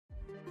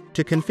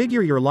To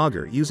configure your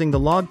logger using the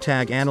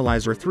LogTag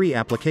Analyzer 3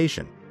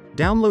 application,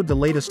 download the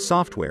latest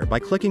software by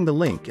clicking the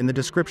link in the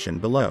description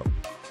below.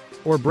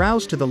 Or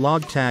browse to the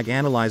LogTag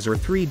Analyzer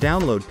 3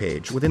 download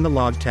page within the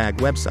LogTag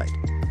website.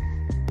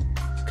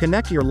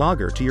 Connect your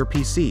logger to your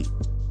PC.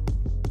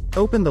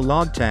 Open the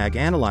LogTag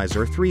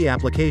Analyzer 3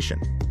 application.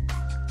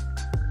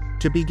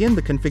 To begin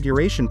the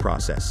configuration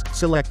process,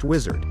 select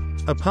Wizard.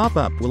 A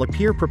pop-up will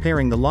appear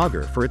preparing the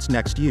logger for its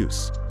next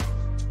use.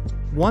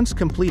 Once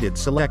completed,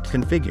 select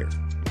Configure.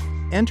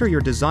 Enter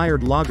your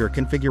desired logger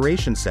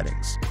configuration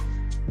settings.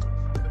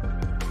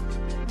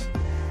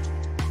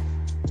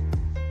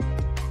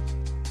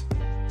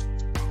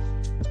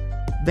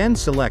 Then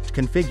select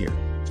Configure.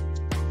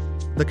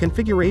 The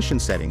configuration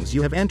settings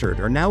you have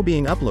entered are now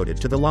being uploaded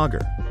to the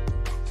logger.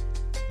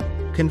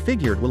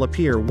 Configured will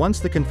appear once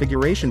the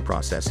configuration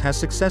process has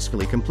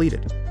successfully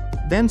completed.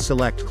 Then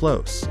select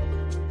Close.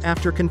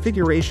 After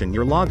configuration,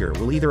 your logger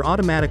will either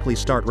automatically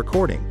start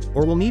recording,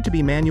 or will need to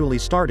be manually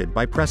started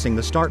by pressing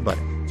the Start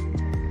button.